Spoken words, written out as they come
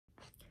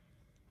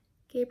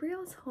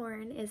Gabriel's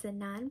Horn is a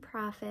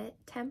nonprofit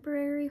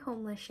temporary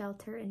homeless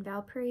shelter in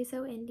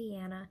Valparaiso,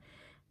 Indiana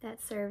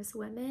that serves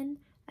women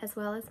as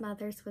well as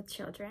mothers with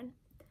children.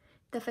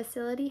 The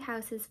facility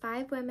houses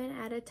 5 women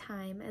at a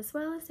time as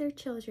well as their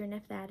children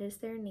if that is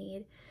their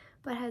need,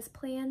 but has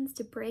plans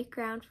to break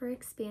ground for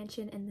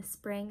expansion in the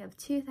spring of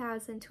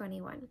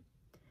 2021.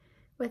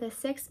 With a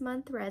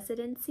 6-month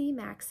residency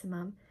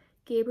maximum,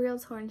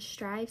 Gabriel's Horn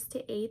strives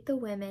to aid the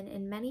women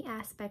in many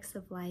aspects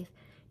of life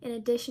in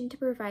addition to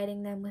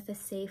providing them with a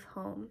safe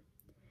home.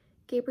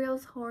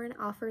 Gabriel's Horn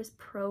offers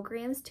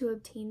programs to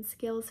obtain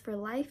skills for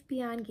life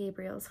beyond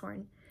Gabriel's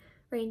Horn,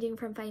 ranging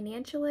from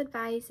financial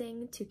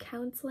advising to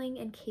counseling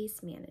and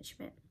case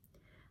management.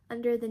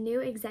 Under the new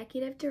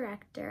executive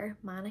director,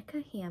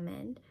 Monica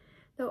Hammond,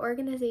 the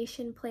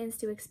organization plans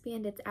to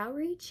expand its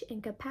outreach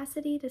and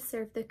capacity to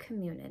serve the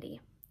community.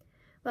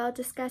 While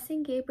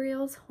discussing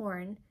Gabriel's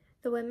Horn,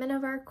 the women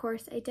of our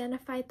course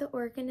identified the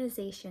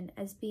organization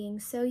as being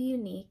so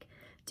unique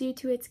due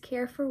to its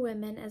care for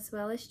women as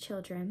well as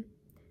children,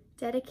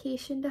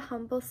 dedication to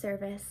humble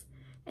service,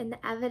 and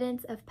the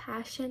evidence of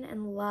passion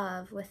and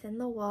love within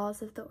the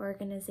walls of the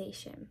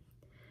organization.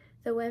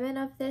 The women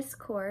of this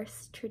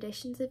course,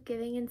 Traditions of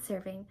Giving and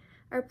Serving,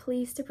 are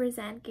pleased to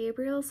present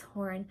Gabriel's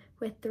Horn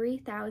with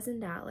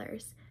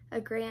 $3,000,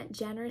 a grant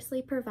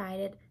generously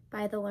provided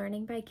by the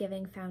Learning by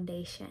Giving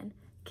Foundation.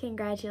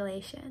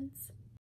 Congratulations!